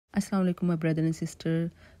Assalamu alaikum, my brother and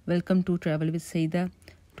sister. Welcome to Travel with Saida.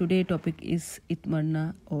 Today topic is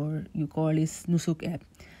Itmarna, or you call it Nusuk app.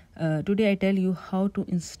 Today I tell you how to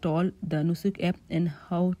install the Nusuk app and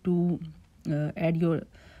how to add your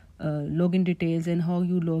login details and how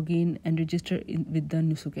you log in and register with the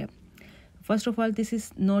Nusuk app. First of all, this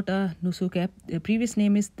is not a Nusuk app. The previous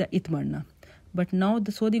name is the Itmarna. But now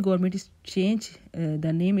the Saudi government is changed.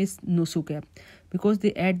 The name is Nusuk app because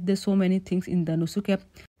they add so many things in the Nusuk app.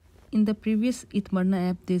 In the previous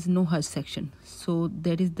Itmarna app, there is no Hajj section. So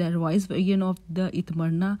that is the revised version of the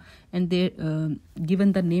Itmarna, and they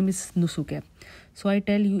given the name is Nusuk app. So I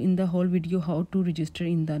tell you in the whole video how to register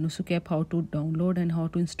in the Nusuk app, how to download and how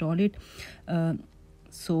to install it.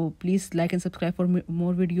 So please like and subscribe for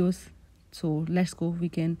more videos. So let's go. We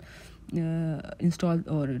can install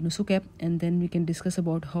our Nusuk app, and then we can discuss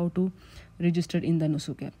about how to register in the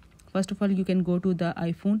Nusuk app. First of all, you can go to the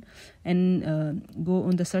iPhone and go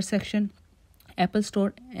on the search section, Apple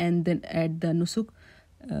Store, and then add the Nusuk,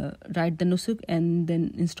 write the Nusuk, and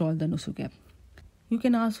then install the Nusuk app. You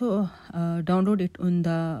can also download it on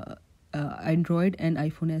the Android and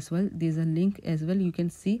iPhone as well. There's a link as well. You can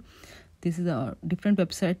see this is a different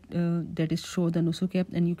website that is show the Nusuk app,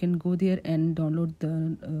 and you can go there and download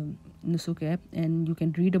the Nusuk app, and you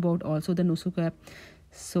can read about also the Nusuk app.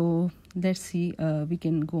 So let's see, we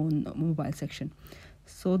can go on mobile section.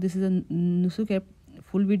 So this is a Nusuk app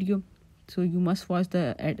full video, so you must watch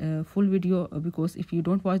the full video, because if you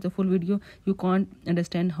don't watch the full video, you can't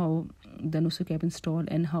understand how the Nusuk app install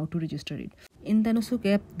and how to register it. In the Nusuk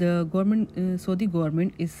app, the government, Saudi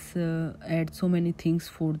government is add so many things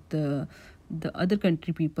for the other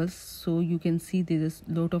country people. So you can see there is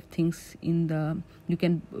a lot of things in the, you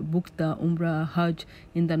can book the Umrah, Hajj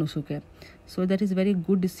in the Nusuk app. So that is very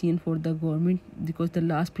good decision for the government, because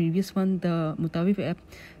the previous one, the Mutawif app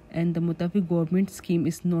and the Mutawif government scheme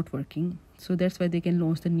is not working. So that's why they can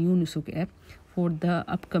launch the new Nusuk app for the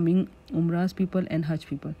upcoming Umrahs people and Hajj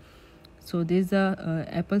people. So there's the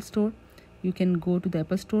Apple Store. You can go to the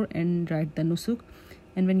Apple Store and write the Nusuk,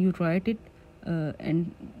 and when you write it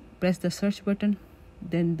and press the search button,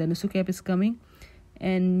 then the Nusuk app is coming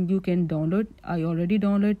and you can download. I already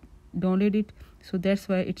download it, so that's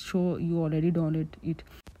why it show you already download it.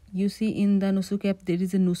 You see in the Nusuk app there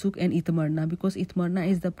is a Nusuk and Itmarna, because Itmarna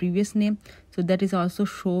is the previous name, so that is also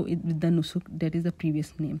show it with the Nusuk, that is the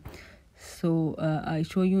previous name. So I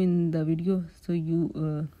show you in the video, so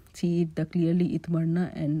you see it the clearly.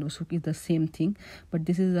 Itmarna and Nusuk is the same thing, but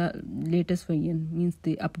this is the latest version, means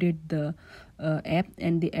they update the app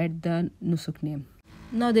and they add the Nusuk name.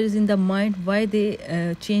 Now there is in the mind why they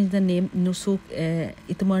change the name Nusuk,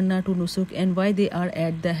 Itmarna to Nusuk, and why they are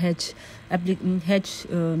add the Hajj Hajj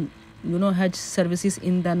services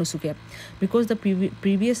in the Nusuk app. Because the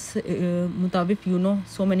previous Mutawif,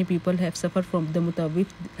 so many people have suffered from the Mutawif,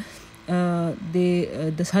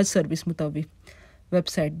 the Hajj service Mutawif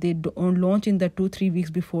website. They don't launch in the 2-3 weeks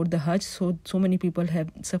before the Hajj, so many people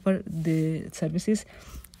have suffered the services.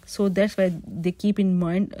 So that's why they keep in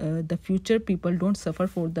mind the future people don't suffer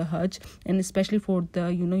for the Hajj, and especially for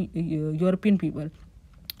the European people.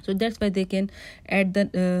 So that's why they can add the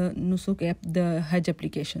Nusuk app, the Hajj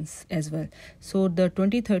applications as well. So the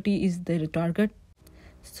 2030 is the target,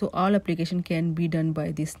 so all application can be done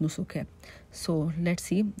by this Nusuk app. So let's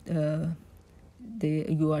see.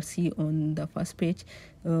 You are see on the first page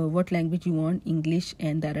what language you want, English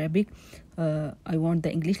and Arabic. I want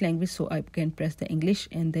the English language, so I can press the English,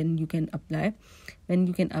 and then you can apply. When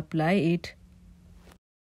you can apply it,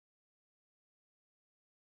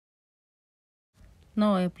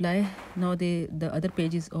 now I apply. Now the other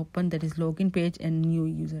page is open, that is login page and new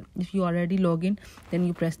user. If you already log in, then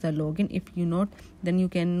you press the login. If you not, then you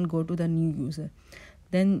can go to the new user.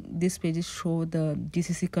 Then this page is show the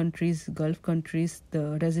GCC countries, Gulf countries,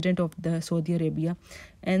 the resident of the Saudi Arabia,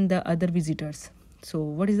 and the other visitors. So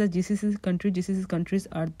what is the GCC country? GCC countries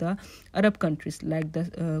are the Arab countries like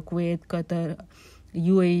the Kuwait, Qatar,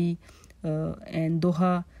 UAE, and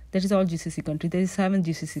Doha. That is all GCC country. There is 7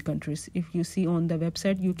 GCC countries. If you see on the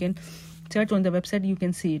website, you can search on the website, you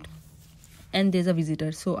can see it. And there's a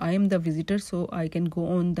visitor, so I am the visitor, so I can go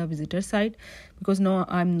on the visitor side, because now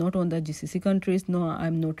I'm not on the GCC countries. No,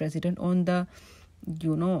 I'm not resident on the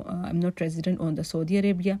I'm not resident on the Saudi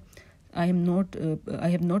Arabia. I am not I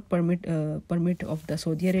have not permit of the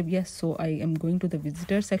Saudi Arabia, so I am going to the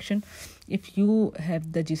visitor section. If you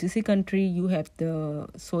have the GCC country, you have the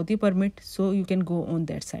Saudi permit, so you can go on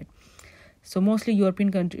that side. So mostly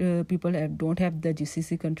European country people don't have the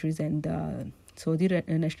GCC countries and the Saudi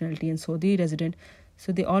nationality and Saudi resident,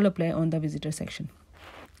 so they all apply on the visitor section.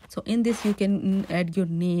 So in this you can add your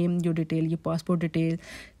name, your detail, your passport detail,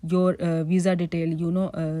 your visa detail.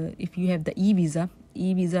 If you have the e-visa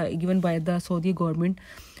given by the Saudi government,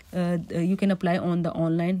 you can apply on the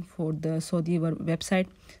online for the Saudi website.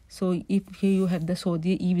 So if you have the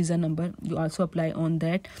Saudi e-visa number, you also apply on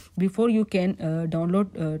that. Before you can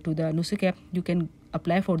download to the Nusuk app, you can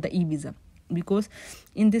apply for the e-visa, because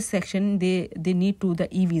in this section they need to the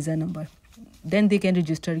e-visa number. Then they can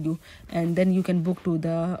register you, and then you can book to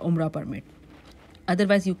the Umrah permit.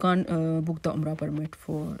 Otherwise you can't book the Umrah permit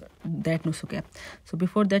for that Nusuk app. So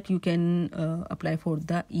before that you can apply for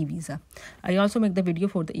the e-visa. I also make the video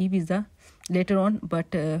for the e-visa later on, but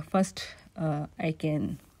first I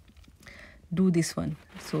can do this one.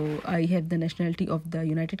 So I have the nationality of the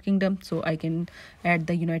United Kingdom, so I can add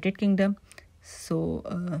the United Kingdom. So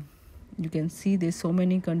you can see there's so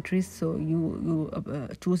many countries, so you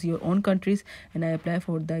choose your own countries, and I apply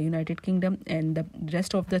for the United Kingdom. And the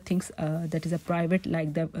rest of the things that is a private,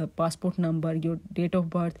 like the passport number, your date of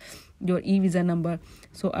birth, your e-visa number,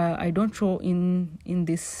 so I don't show in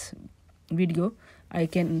this video. I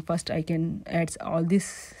can add all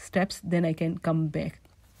these steps, then I can come back.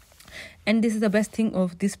 And this is the best thing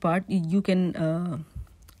of this part. You can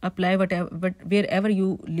apply wherever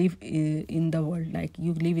you live in the world. Like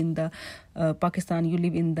you live in the Pakistan, you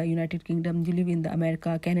live in the United Kingdom, you live in the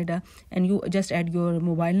America, Canada, and you just add your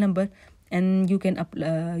mobile number, and you can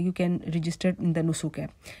register in the Nusuk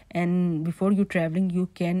app. And before you traveling, you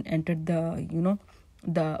can enter the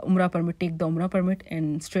the Umrah permit, take the Umrah permit,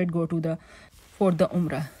 and straight go to for the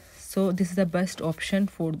Umrah. So this is the best option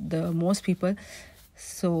for the most people.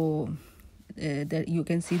 So that you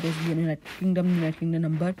can see this United Kingdom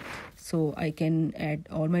number. So I can add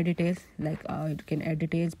all my details, like I can add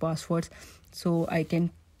details, passwords. So I can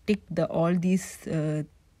tick all these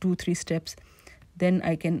 2-3 steps, then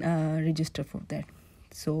I can register for that.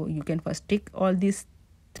 So you can first tick all these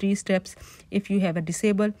 3 steps. If you have a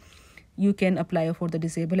disabled, you can apply for the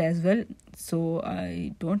disabled as well. So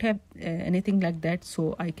I don't have anything like that,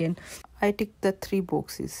 so I tick the 3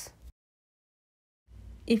 boxes.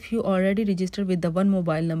 If you already register with the one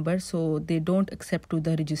mobile number, so they don't accept to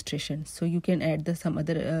the registration. So you can add some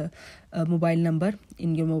other mobile number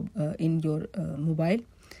in your mobile,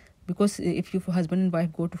 because if your husband and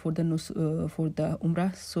wife go for the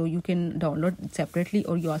Umrah, so you can download separately,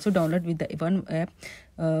 or you also download with the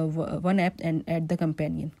one app and add the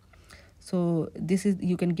companion. So this is,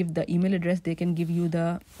 you can give the email address, they can give you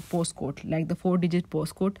the postcode, like the 4-digit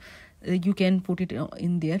postcode. You can put it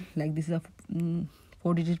in there, like this is a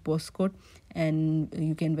 4-digit postcode, and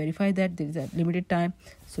you can verify that. There is a limited time,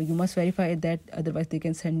 so you must verify that, otherwise they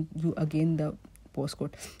can send you again the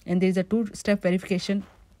postcode. And there is a 2-step verification.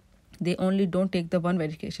 They only don't take the one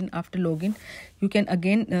verification. After login, you can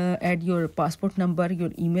again add your passport number, your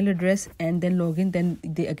email address, and then login. Then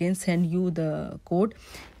they again send you the code,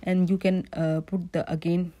 and you can put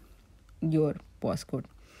again your postcode.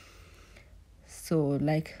 So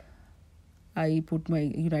like I put my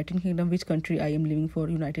United Kingdom, which country I am living for,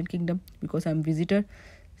 United Kingdom, because I'm visitor.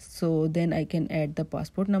 So then I can add the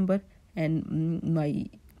passport number and my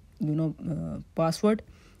password,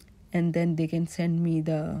 and then they can send me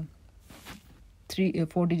the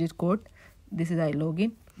 4-digit code. This is I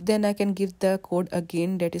login. Then I can give the code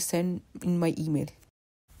again, that is sent in my email.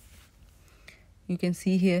 You can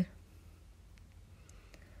see here.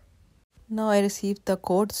 Now I received the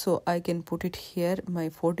code, so I can put it here, my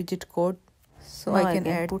 4-digit code. So I can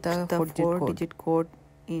add put the 4-digit code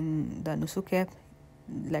in the Nusuk app,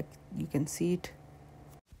 like you can see it.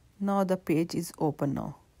 Now the page is open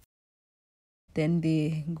now. Then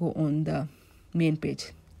they go on the main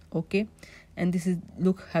page. Okay, and this is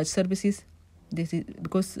look, Hajj services. This is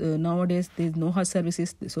because nowadays there's no Hajj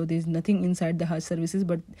services, so there's nothing inside the Hajj services,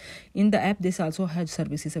 but in the app there's also Hajj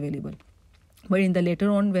services available. But in the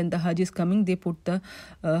later on, when the Hajj is coming, they put the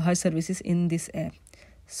Hajj services in this app.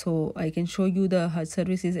 So I can show you the Hajj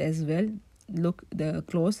services as well. Look, the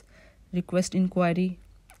close, request inquiry,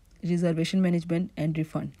 reservation management, and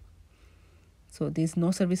refund. So there's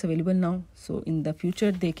no service available now, so in the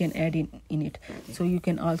future they can add in it. So you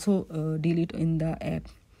can also deal it in the app.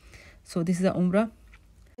 So this is the Umrah.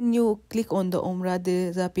 When you click on the Umrah,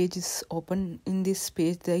 the page is open. In this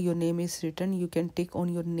page there your name is written. You can tick on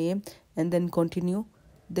your name and then continue.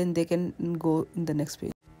 Then they can go in the next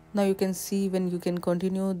page. Now you can see when you can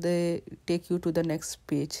continue, they take you to the next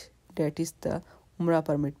page, that is the Umrah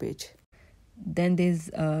permit page. Then there's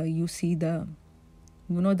you see the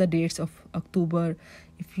the dates of October.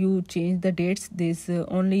 If you change the dates, there's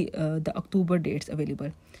only the October dates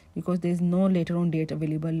available, because there's no later on date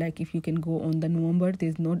available. Like if you can go on the November,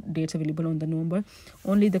 there's no dates available on the November,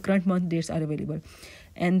 only the current month dates are available.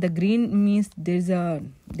 And the green means there's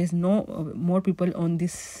no more people on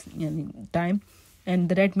this time, and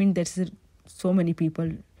the red means there's so many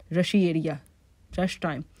people, rushy area, rush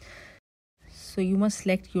time. So you must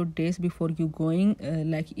select your days before you going.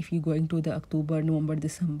 Like if you going to the October, November,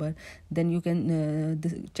 December, then you can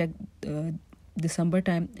check December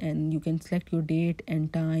time, and you can select your date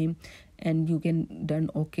and time, and you can done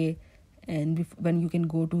okay. And when you can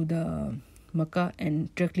go to the Makkah,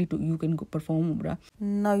 and directly you can go perform Umrah.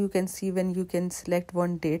 Now you can see when you can select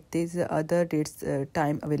one date, there's other dates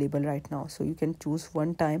time available right now. So you can choose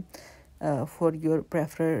one time for your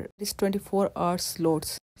prefer. This 24-hour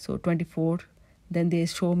slots. So 24. Then they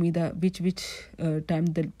show me the which time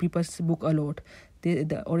the people book a lot.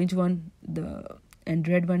 The orange one, and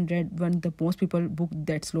red one, the most people book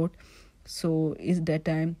that slot. So is that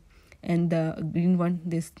time. And the green one,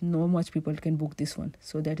 there's no much people can book this one.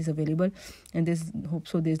 So that is available. And there's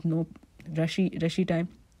no rushy time.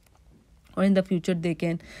 Or in the future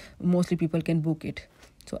mostly people can book it.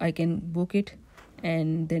 So I can book it,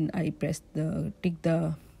 and then I tick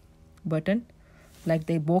the button. Like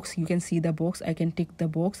the box, you can see the box, I can tick the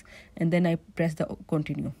box, and then I press the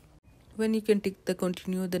continue. When you can tick the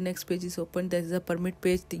continue, the next page is open. There is a permit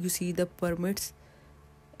page. You see the permits,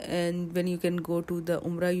 and when you can go to the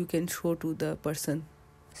Umrah, you can show to the person.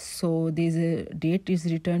 So there's a date is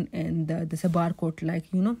written, and there's a barcode, like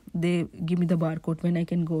they give me the barcode. When I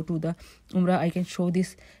can go to the Umrah, I can show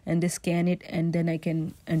this, and they scan it, and then I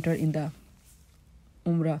can enter in the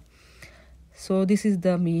Umrah. So this is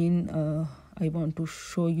the main I want to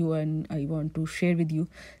show you, and I want to share with you.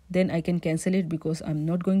 Then I can cancel it, because I'm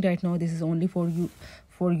not going right now. This is only for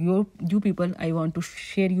you people. I want to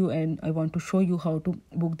share you, and I want to show you how to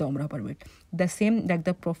book the Umrah permit. The same like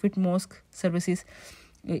the Prophet Mosque services.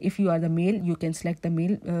 If you are the male, you can select the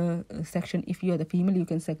male section. If you are the female, you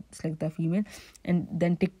can select the female, and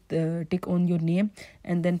then tick on your name,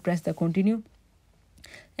 and then press the continue.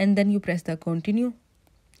 And then you press the continue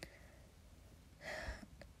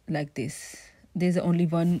like this. There's only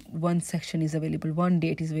one section is available, one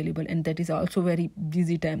date is available, and that is also very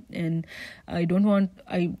busy time. And I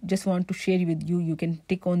just want to share with you. You can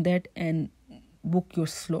tick on that and book your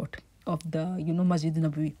slot of the Masjid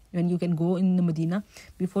Nabawi. When you can go in the Medina,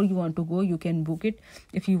 before you want to go, you can book it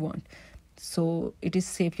if you want. So it is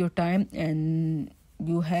save your time, and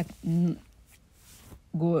you have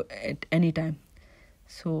go at any time.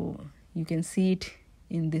 So you can see it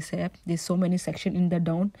in this app. There's so many sections in the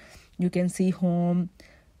down. You can see home,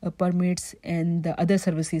 permits, and the other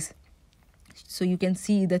services. So you can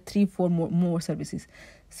see the 3-4 more services.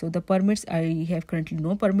 So the permits, I have currently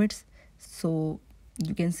no permits. So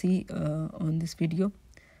you can see on this video.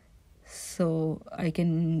 So I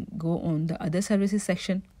can go on the other services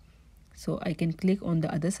section. So I can click on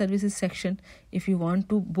the other services section. If you want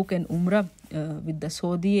to book an Umrah with the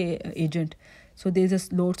Saudi agent, so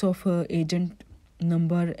there's lots of agent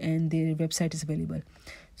number, and their website is available.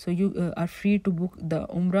 So you are free to book the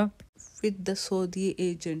Umrah with the Saudi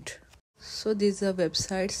agent. So there's a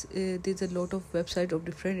websites. There's a lot of website of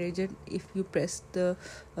different agent. If you press the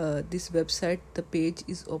this website, the page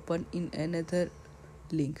is open in another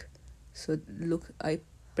link. So look, I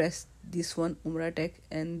press this one, Umrah Tech,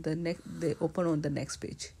 and they open on the next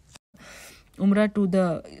page. Umrah to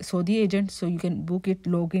the Saudi agent, so you can book it,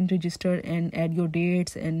 log in, register, and add your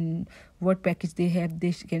dates and what package they have.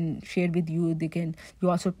 They can share with you. You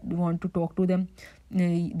also want to talk to them.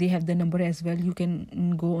 They have the number as well. You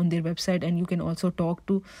can go on their website, and you can also talk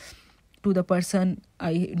to the person.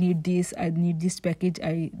 I need this package.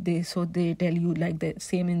 They tell you, like the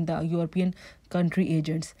same in the European country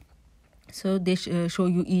agents. So they show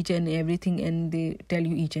you each and everything, and they tell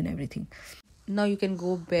you each and everything. Now you can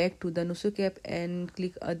go back to the Nusuk app and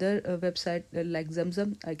click other website like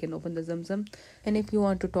Zamzam. I can open the Zamzam. And if you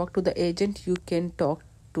want to talk to the agent, you can talk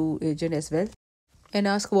to agent as well and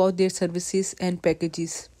ask about their services and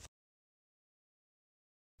packages.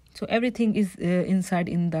 So everything is inside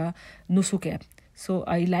in the Nusuk app. So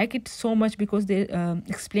I like it so much because they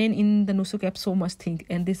explain in the Nusuk app so much thing.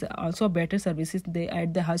 And this also better services. They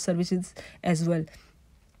add the Hajj services as well.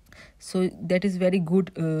 So that is very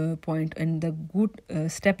good point, and the good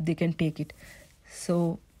step they can take it.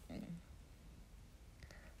 So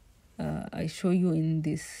I show you in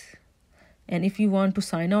this. And if you want to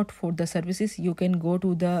sign out for the services, you can go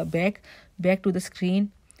to the back to the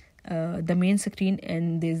screen, the main screen,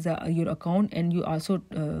 and there's your account, and you also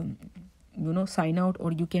sign out,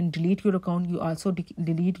 or you can delete your account. You also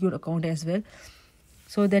delete your account as well.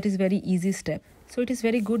 So that is very easy step. So it is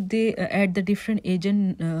very good they add the different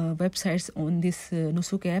agent websites on this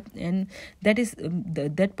Nusuk app, and that is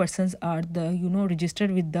that persons are the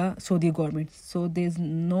registered with the Saudi government. So there's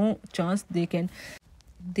no chance they can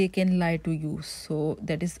lie to you. So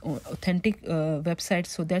that is authentic website.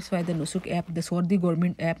 So that's why the Nusuk app, the Saudi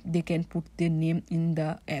government app, they can put their name in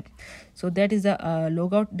the app. So that is the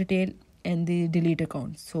logout detail and the delete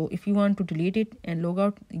account. So if you want to delete it and log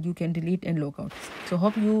out, you can delete and log out. So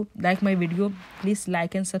hope you like my video. Please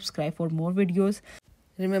like and subscribe for more videos.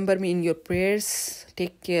 Remember me in your prayers.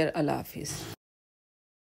 Take care. Allah Hafiz.